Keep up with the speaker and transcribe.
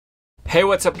Hey,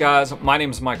 what's up guys? My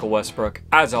name is Michael Westbrook.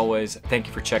 As always, thank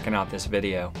you for checking out this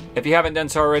video. If you haven't done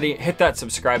so already, hit that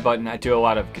subscribe button. I do a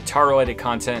lot of guitar related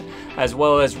content as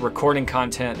well as recording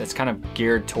content that's kind of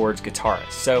geared towards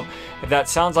guitarists. So if that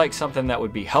sounds like something that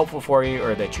would be helpful for you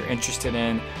or that you're interested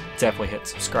in, definitely hit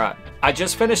subscribe. I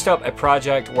just finished up a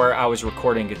project where I was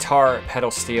recording guitar,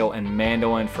 pedal steel, and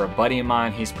mandolin for a buddy of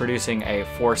mine. He's producing a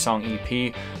 4-song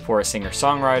EP for a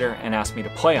singer-songwriter and asked me to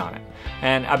play on it.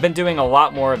 And I've been doing a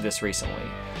lot more of this recently.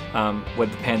 With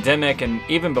the pandemic, and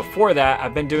even before that,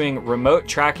 I've been doing remote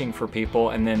tracking for people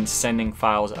and then sending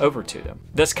files over to them.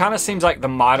 This kind of seems like the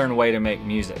modern way to make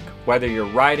music. Whether you're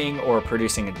writing or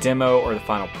producing a demo or the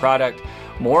final product,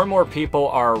 more and more people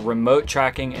are remote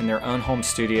tracking in their own home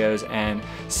studios and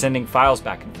sending files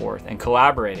back and forth and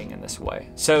collaborating in this way.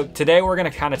 So today we're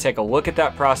going to kind of take a look at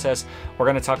that process. We're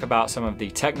going to talk about some of the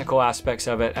technical aspects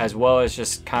of it, as well as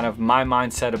just kind of my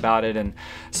mindset about it and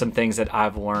some things that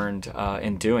I've learned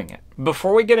in doing it.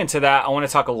 Before we get into that, I want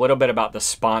to talk a little bit about the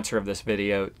sponsor of this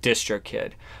video,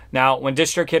 DistroKid. Now, when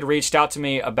DistroKid reached out to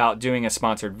me about doing a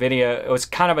sponsored video, it was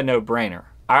kind of a no-brainer.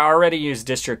 I already use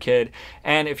DistroKid,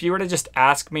 and if you were to just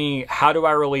ask me, how do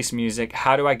I release music?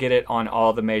 How do I get it on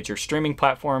all the major streaming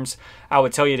platforms? I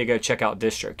would tell you to go check out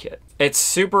DistroKid. It's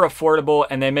super affordable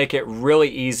and they make it really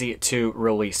easy to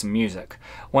release music.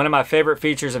 One of my favorite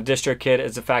features of DistroKid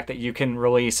is the fact that you can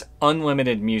release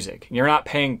unlimited music. You're not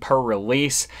paying per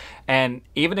release, and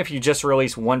even if you just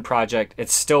release one project,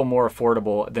 it's still more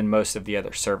affordable than most of the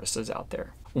other services out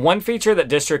there. One feature that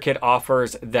DistroKid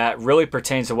offers that really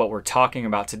pertains to what we're talking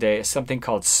about today is something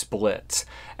called splits.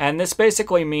 And this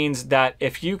basically means that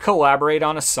if you collaborate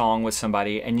on a song with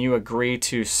somebody and you agree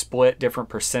to split different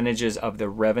percentages of the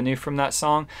revenue from that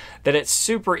song, that it's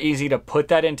super easy to put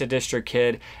that into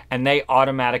DistroKid and they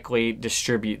automatically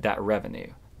distribute that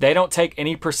revenue. They don't take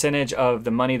any percentage of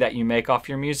the money that you make off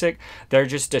your music. They're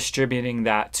just distributing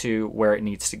that to where it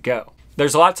needs to go.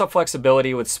 There's lots of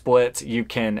flexibility with splits. You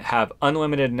can have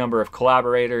unlimited number of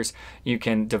collaborators. You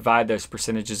can divide those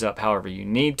percentages up however you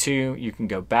need to. You can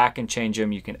go back and change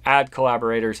them. You can add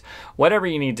collaborators, whatever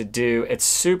you need to do. It's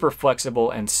super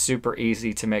flexible and super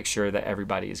easy to make sure that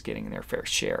everybody is getting their fair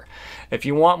share. If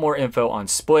you want more info on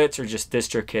splits or just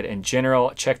DistroKid in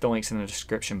general, check the links in the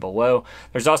description below.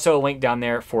 There's also a link down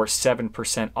there for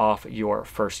 7% off your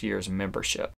first year's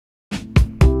membership.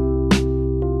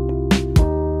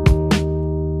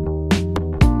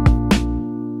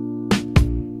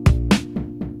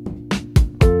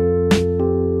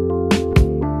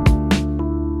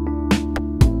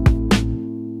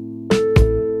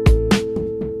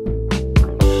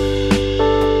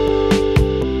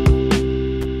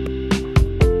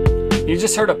 You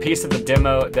just heard a piece of the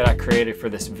demo that I created for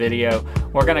this video.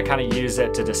 We're going to kind of use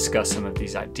it to discuss some of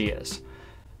these ideas.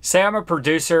 Say I'm a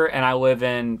producer and I live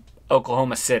in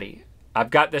Oklahoma City. I've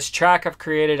got this track I've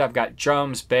created. I've got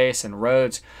drums, bass, and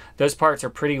Rhodes. Those parts are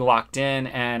pretty locked in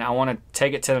and I want to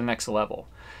take it to the next level.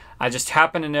 I just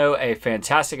happen to know a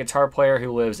fantastic guitar player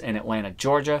who lives in Atlanta,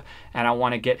 Georgia, and I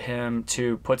want to get him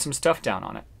to put some stuff down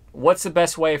on it. What's the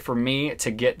best way for me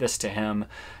to get this to him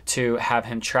to have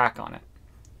him track on it?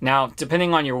 Now,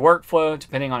 depending on your workflow,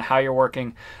 depending on how you're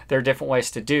working, there are different ways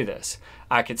to do this.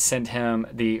 I could send him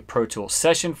the Pro Tools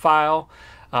session file,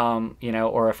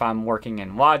 or if I'm working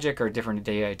in Logic or different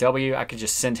DAW, I could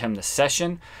just send him the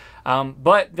session.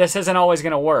 But this isn't always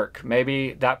going to work.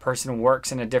 Maybe that person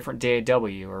works in a different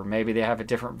DAW, or maybe they have a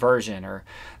different version, or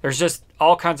there's just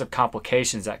all kinds of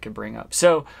complications that could bring up.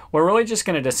 So we're really just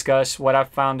going to discuss what I've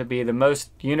found to be the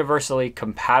most universally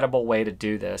compatible way to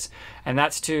do this. And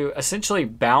that's to essentially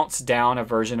bounce down a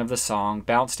version of the song,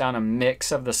 bounce down a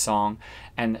mix of the song,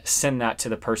 and send that to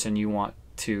the person you want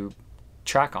to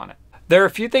track on it. There are a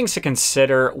few things to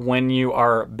consider when you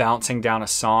are bouncing down a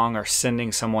song or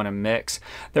sending someone a mix.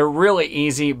 They're really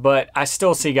easy, but I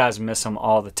still see guys miss them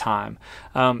all the time.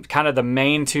 Kind of the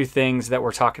main two things that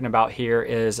we're talking about here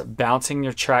is bouncing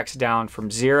your tracks down from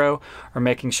 0 or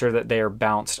making sure that they are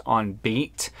bounced on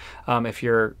beat. If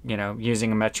you're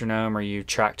using a metronome or you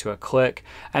track to a click,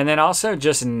 and then also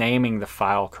just naming the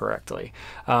file correctly.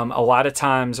 A lot of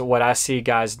times what I see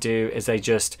guys do is they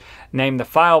just name the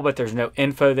file but there's no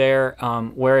info there,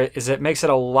 whereas it makes it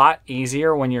a lot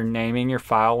easier when you're naming your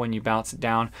file when you bounce it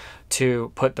down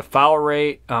to put the file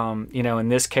rate. In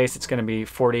this case it's going to be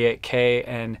 48K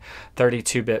and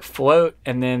 32-bit float,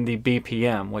 and then the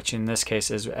BPM, which in this case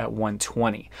is at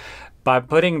 120. By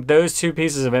putting those two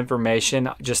pieces of information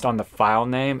just on the file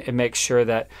name, it makes sure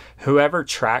that whoever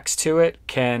tracks to it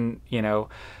can,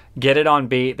 get it on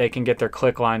beat, they can get their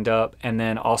click lined up, and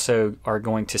then also are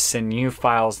going to send you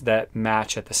files that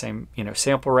match at the same, you know,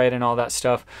 sample rate and all that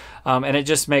stuff. And it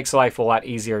just makes life a lot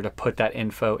easier to put that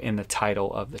info in the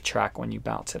title of the track when you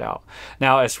bounce it out.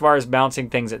 Now, as far as bouncing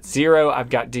things at 0, I've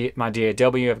got my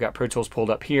DAW, I've got Pro Tools pulled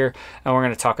up here, and we're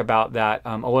going to talk about that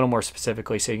a little more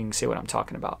specifically so you can see what I'm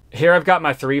talking about. Here I've got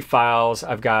my 3 files.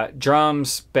 I've got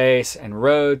drums, bass, and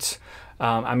Rhodes.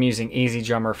 I'm using Easy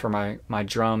Drummer for my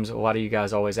drums. A lot of you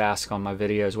guys always ask on my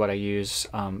videos what I use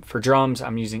for drums.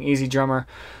 I'm using Easy Drummer.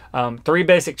 3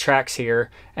 basic tracks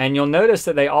here, and you'll notice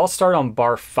that they all start on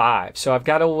bar 5. So I've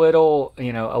got a little,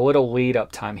 you know, a little lead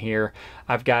up time here.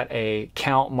 I've got a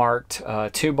count marked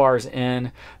 2 bars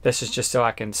in. This is just so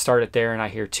I can start it there and I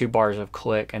hear 2 bars of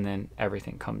click and then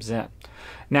everything comes in.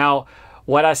 Now,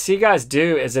 what I see guys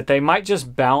do is that they might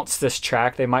just bounce this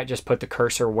track. They might just put the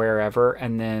cursor wherever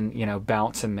and then, you know,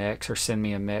 bounce a mix or send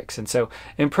me a mix. And so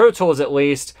in Pro Tools, at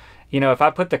least, you know, if I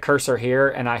put the cursor here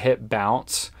and I hit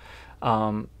bounce,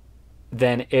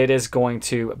 then it is going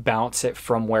to bounce it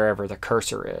from wherever the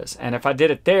cursor is. And if I did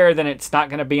it there, then it's not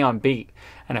going to be on beat.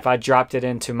 And if I dropped it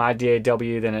into my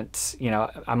DAW, then it's, you know,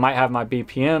 I might have my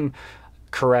BPM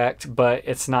correct, but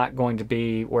it's not going to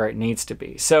be where it needs to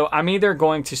be. So I'm either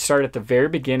going to start at the very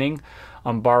beginning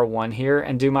on bar 1 here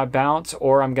and do my bounce,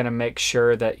 or I'm going to make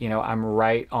sure that, you know, I'm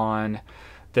right on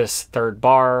this 3rd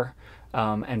bar,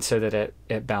 and so that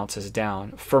it bounces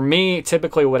down. For me,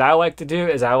 typically what I like to do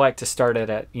is I like to start it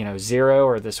at, you know, 0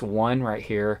 or this 1 right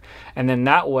here, and then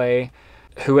that way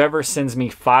whoever sends me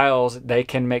files, they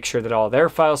can make sure that all their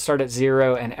files start at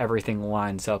 0 and everything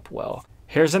lines up well.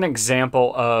 Here's an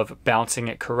example of bouncing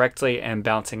it correctly and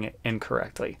bouncing it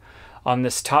incorrectly. On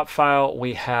this top file,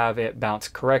 we have it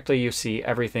bounced correctly. You see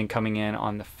everything coming in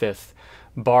on the 5th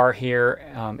bar here.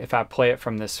 If I play it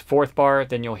from this 4th bar,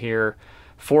 then you'll hear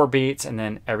 4 beats and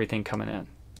then everything coming in.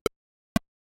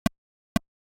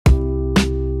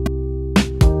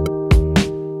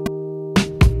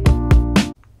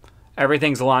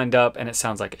 Everything's lined up and it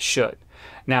sounds like it should.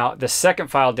 Now, the second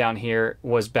file down here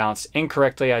was bounced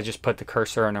incorrectly. I just put the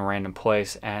cursor in a random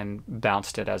place and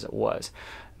bounced it as it was.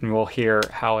 And we'll hear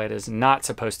how it is not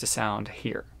supposed to sound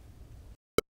here.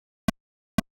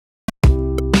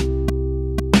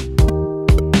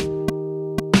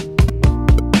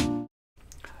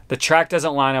 The track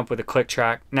doesn't line up with the click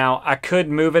track. Now, I could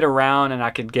move it around and I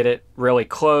could get it really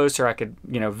close, or I could,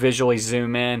 you know, visually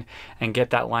zoom in and get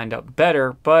that lined up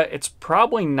better, but it's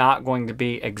probably not going to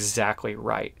be exactly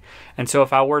right. And so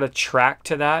if I were to track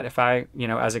to that, if I, you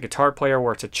know, as a guitar player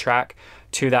were to track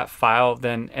to that file,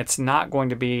 then it's not going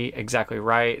to be exactly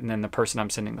right. And then the person I'm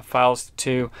sending the files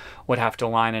to would have to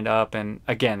line it up. And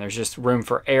again, there's just room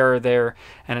for error there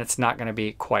and it's not going to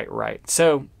be quite right.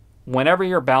 So whenever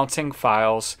you're bouncing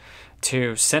files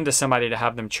to send to somebody to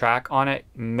have them track on it,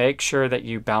 make sure that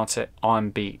you bounce it on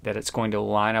beat, that it's going to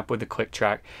line up with the click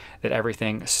track, that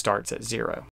everything starts at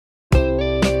 0.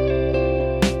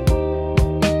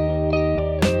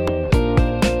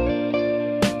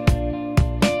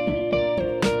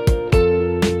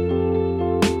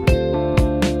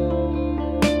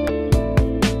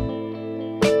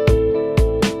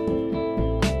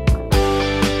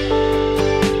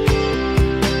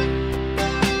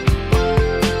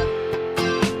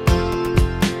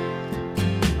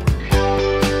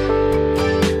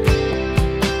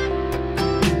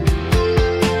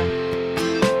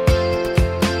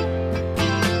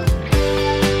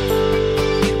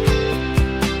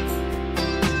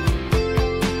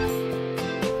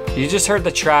 You just heard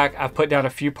the track. I've put down a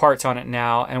few parts on it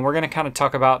now, and we're going to kind of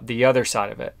talk about the other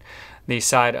side of it, the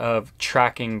side of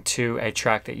tracking to a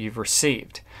track that you've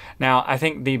received. Now, I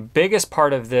think the biggest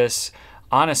part of this,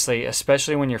 honestly,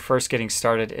 especially when you're first getting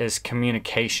started, is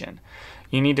communication.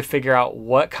 You need to figure out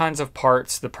what kinds of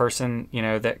parts the person, you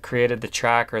know, that created the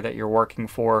track or that you're working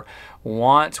for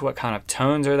wants. What kind of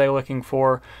tones are they looking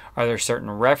for? Are there certain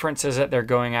references that they're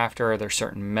going after? Are there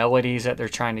certain melodies that they're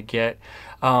trying to get?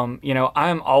 You know,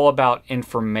 I'm all about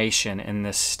information in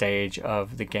this stage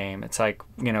of the game. It's like,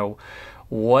 you know,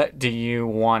 what do you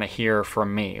want to hear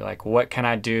from me? Like, what can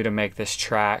I do to make this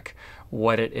track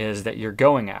what it is that you're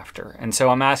going after? And so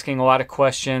I'm asking a lot of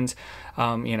questions.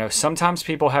 You know, sometimes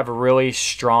people have really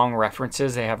strong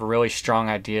references. They have really strong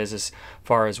ideas as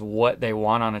far as what they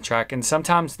want on a track. And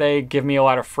sometimes they give me a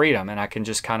lot of freedom and I can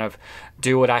just kind of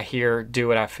do what I hear, do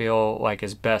what I feel like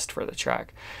is best for the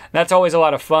track. That's always a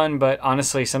lot of fun, but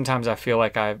honestly, sometimes I feel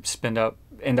like I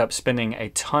end up spending a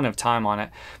ton of time on it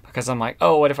because I'm like,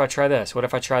 oh, what if I try this? What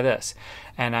if I try this?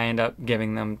 And I end up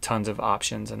giving them tons of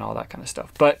options and all that kind of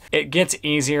stuff. But it gets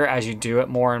easier as you do it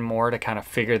more and more to kind of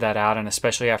figure that out. And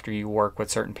especially after you work with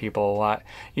certain people a lot,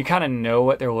 you kind of know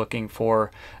what they're looking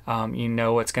for. You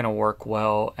know what's going to work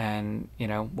well, and you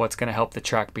know what's going to help the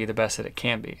track be the best that it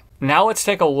can be. Now let's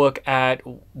take a look at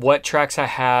what tracks I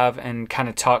have and kind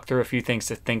of talk through a few things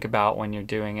to think about when you're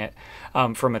doing it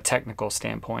from a technical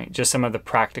standpoint. Just some of the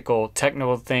practical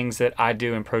technical things that I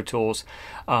do in Pro Tools,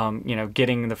 you know,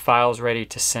 getting the files ready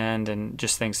to send and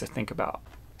just things to think about.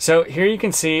 So here you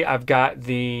can see I've got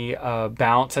the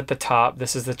bounce at the top.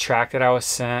 This is the track that I was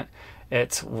sent.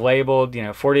 It's labeled, you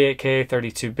know, 48K,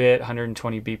 32-bit,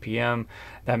 120 BPM.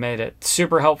 That made it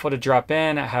super helpful to drop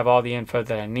in. I have all the info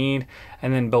that I need.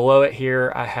 And then below it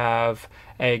here, I have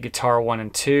a guitar 1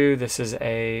 and 2. This is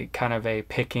a kind of a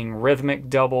picking rhythmic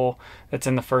double that's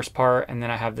in the first part. And then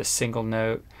I have this single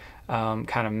note kind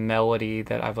of melody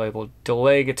that I've labeled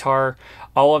delay guitar.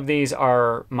 All of these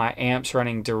are my amps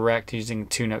running direct using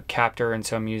 2-note captor. And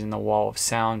so I'm using the wall of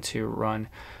sound to run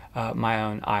my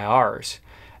own IRs.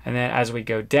 And then as we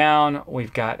go down,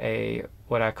 we've got a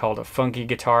what I called a funky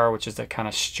guitar, which is a kind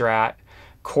of strat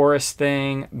chorus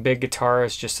thing. Big guitar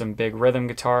is just some big rhythm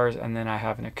guitars, and then I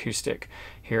have an acoustic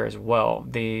here as well.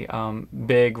 The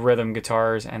big rhythm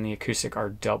guitars and the acoustic are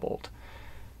doubled.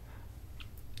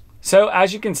 So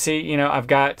as you can see, you know, I've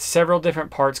got several different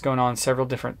parts going on, several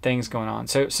different things going on.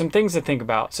 So some things to think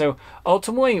about. So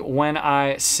ultimately, when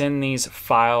I send these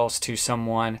files to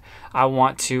someone, I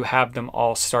want to have them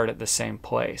all start at the same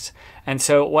place. And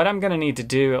so what I'm going to need to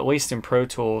do, at least in Pro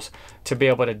Tools, to be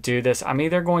able to do this, I'm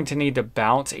either going to need to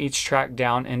bounce each track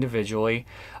down individually,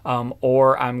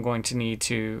 or I'm going to need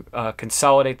to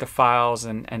consolidate the files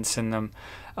and send them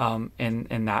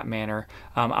in that manner.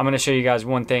 I'm going to show you guys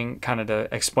one thing kind of to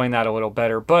explain that a little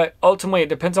better, but ultimately it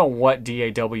depends on what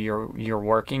DAW you're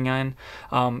working in.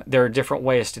 There are different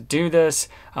ways to do this.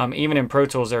 Even in Pro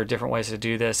Tools, there are different ways to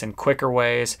do this and quicker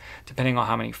ways depending on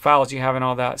how many files you have and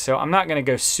all that. So I'm not going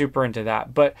to go super into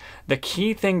that, but the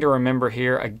key thing to remember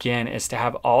here again is to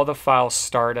have all the files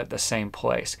start at the same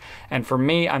place. And for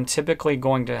me, I'm typically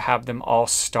going to have them all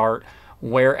start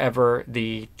wherever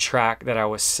the track that I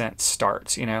was sent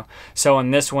starts, you know. So in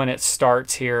this one, it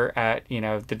starts here at, you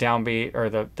know, the downbeat or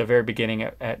the very beginning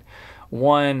at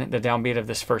 1, the downbeat of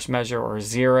this first measure, or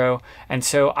 0. And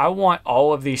so I want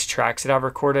all of these tracks that I've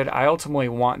recorded, I ultimately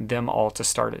want them all to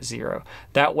start at 0.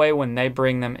 That way, when they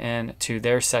bring them in to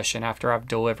their session after I've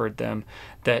delivered them,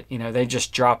 that, you know, they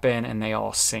just drop in and they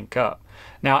all sync up.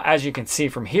 Now, as you can see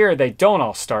from here, they don't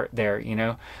all start there, you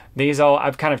know. These all,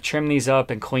 I've kind of trimmed these up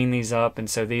and cleaned these up, and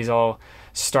so these all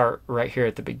start right here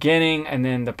at the beginning, and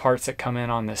then the parts that come in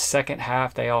on the second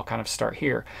half, they all kind of start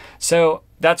here. So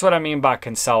that's what I mean by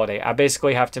consolidate. I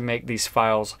basically have to make these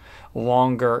files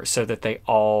longer so that they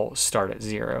all start at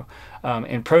 0.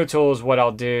 In Pro Tools, what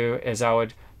I'll do is I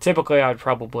would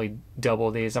probably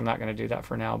double these. I'm not going to do that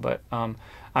for now, but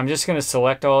I'm just going to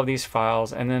select all of these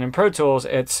files, and then in Pro Tools,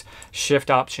 it's Shift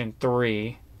Option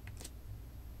 3,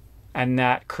 and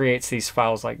that creates these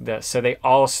files like this. So they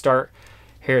all start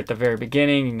here at the very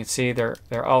beginning. You can see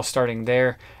they're all starting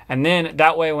there, and then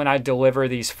that way when I deliver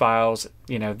these files,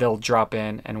 you know, they'll drop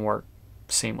in and work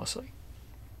seamlessly.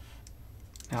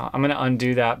 Now I'm going to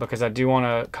undo that because I do want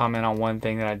to comment on one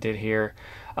thing that I did here.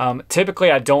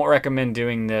 Typically I don't recommend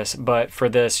doing this, but for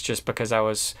this, just because I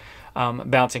was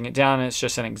bouncing it down, it's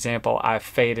just an example, I've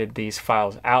faded these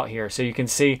files out here. So you can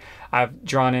see I've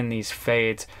drawn in these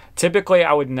fades. Typically,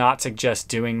 I would not suggest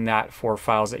doing that for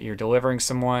files that you're delivering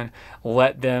someone.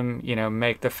 Let them, you know,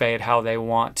 make the fade how they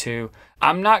want to.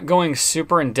 I'm not going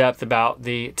super in depth about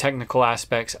the technical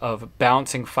aspects of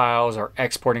bouncing files or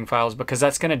exporting files because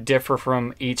that's going to differ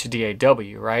from each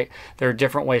DAW, right? There are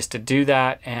different ways to do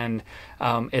that, and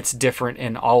it's different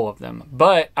in all of them.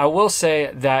 But I will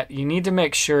say that you need to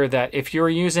make sure that if you're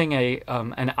using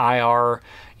an IR,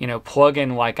 you know,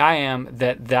 plugin like I am,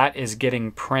 that is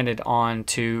getting printed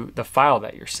onto the file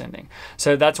that you're sending.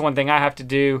 So that's one thing I have to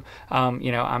do.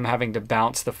 You know, I'm having to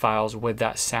bounce the files with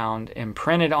that sound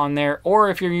imprinted on there. Or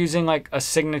if you're using like a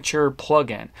signature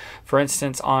plugin, for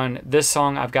instance, on this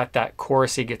song, I've got that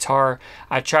chorusy guitar.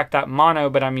 I track that mono,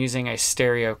 but I'm using a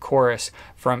stereo chorus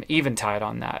from Eventide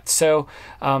on that. So,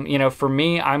 you know, for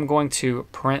me, I'm going to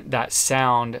print that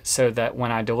sound so that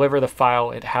when I deliver the file,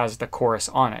 it has the chorus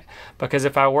on it. Because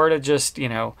if I were to just, you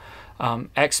know,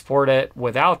 export it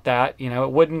without that, you know,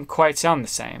 it wouldn't quite sound the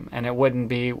same, and it wouldn't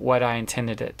be what I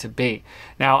intended it to be.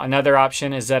 Now, another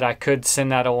option is that I could send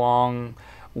that along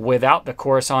without the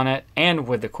chorus on it and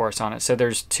with the chorus on it. So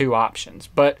there's two options,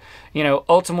 but you know,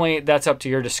 ultimately that's up to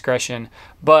your discretion.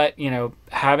 But you know,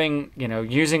 having, you know,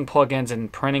 using plugins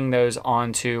and printing those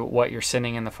onto what you're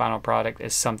sending in the final product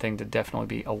is something to definitely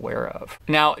be aware of.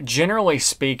 Now, generally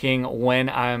speaking, when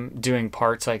I'm doing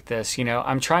parts like this, you know,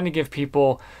 I'm trying to give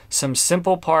people some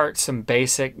simple parts, some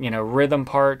basic, you know, rhythm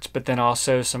parts, but then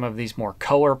also some of these more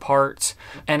color parts.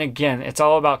 And again, it's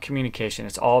all about communication.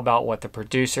 It's all about what the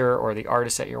producer or the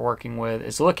artist that you're working with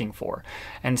is looking for.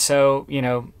 And so, you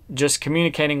know, just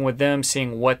communicating with them,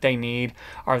 seeing what they need.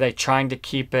 Are they trying to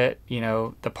keep it, you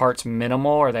know, the parts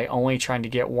minimal? Are they only trying to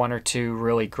get one or two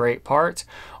really great parts?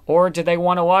 Or do they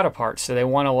want a lot of parts? Do they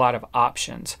want a lot of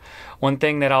options? One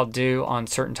thing that I'll do on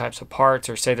certain types of parts,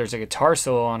 or say there's a guitar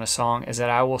solo on a song, is that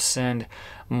I will send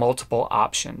multiple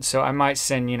options. So I might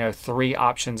send, you know, 3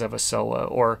 options of a solo,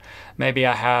 or maybe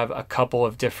I have a couple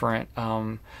of different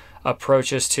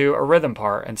approaches to a rhythm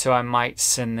part, and so I might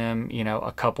send them, you know,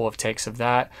 a couple of takes of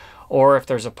that. Or if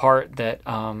there's a part that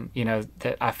you know,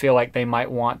 that I feel like they might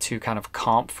want to kind of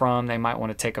comp from, they might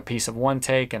want to take a piece of one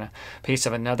take and a piece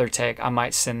of another take, I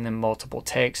might send them multiple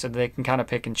takes so they can kind of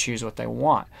pick and choose what they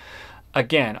want.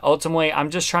 Again, ultimately, I'm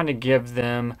just trying to give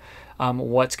them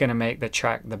what's going to make the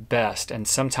track the best, and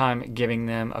sometimes giving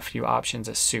them a few options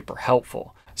is super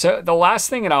helpful. So the last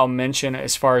thing that I'll mention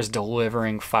as far as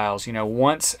delivering files, you know,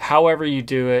 once, however you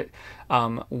do it,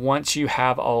 once you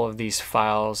have all of these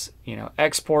files, you know,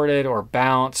 exported or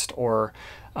bounced, or,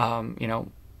 you know,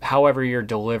 however you're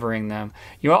delivering them,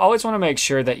 you always want to make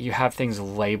sure that you have things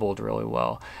labeled really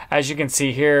well. As you can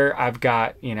see here, I've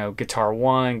got, you know, guitar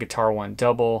 1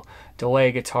 double,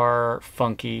 delay guitar,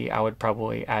 funky. I would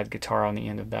probably add guitar on the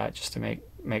end of that just to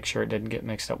make sure it didn't get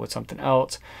mixed up with something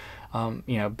else.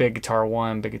 You know, big guitar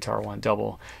 1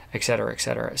 double, etc.,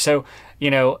 etc. So,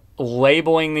 you know,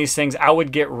 labeling these things, I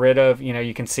would get rid of, you know,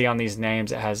 you can see on these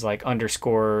names it has like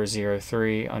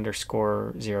 _03,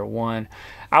 _01.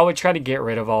 I would try to get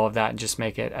rid of all of that and just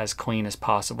make it as clean as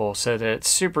possible so that it's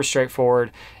super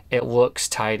straightforward, it looks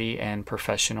tidy and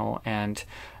professional, and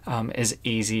is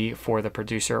easy for the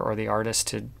producer or the artist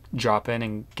to drop in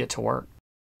and get to work.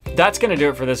 That's going to do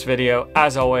it for this video.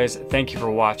 As always, thank you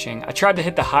for watching. I tried to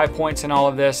hit the high points in all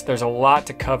of this. There's a lot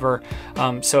to cover.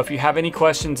 So if you have any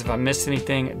questions, if I missed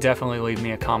anything, definitely leave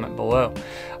me a comment below.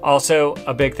 Also,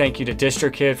 a big thank you to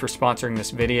DistroKid for sponsoring this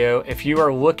video. If you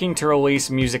are looking to release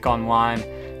music online,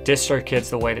 DistroKid's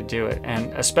the way to do it.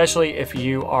 And especially if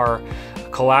you are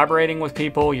collaborating with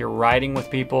people, you're writing with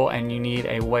people, and you need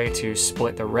a way to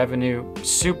split the revenue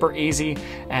super easy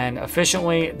and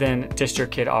efficiently, then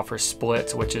DistroKid offers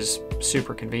splits, which is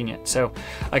super convenient. So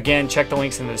again, check the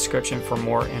links in the description for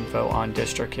more info on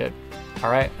DistroKid.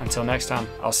 All right, until next time,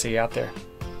 I'll see you out there.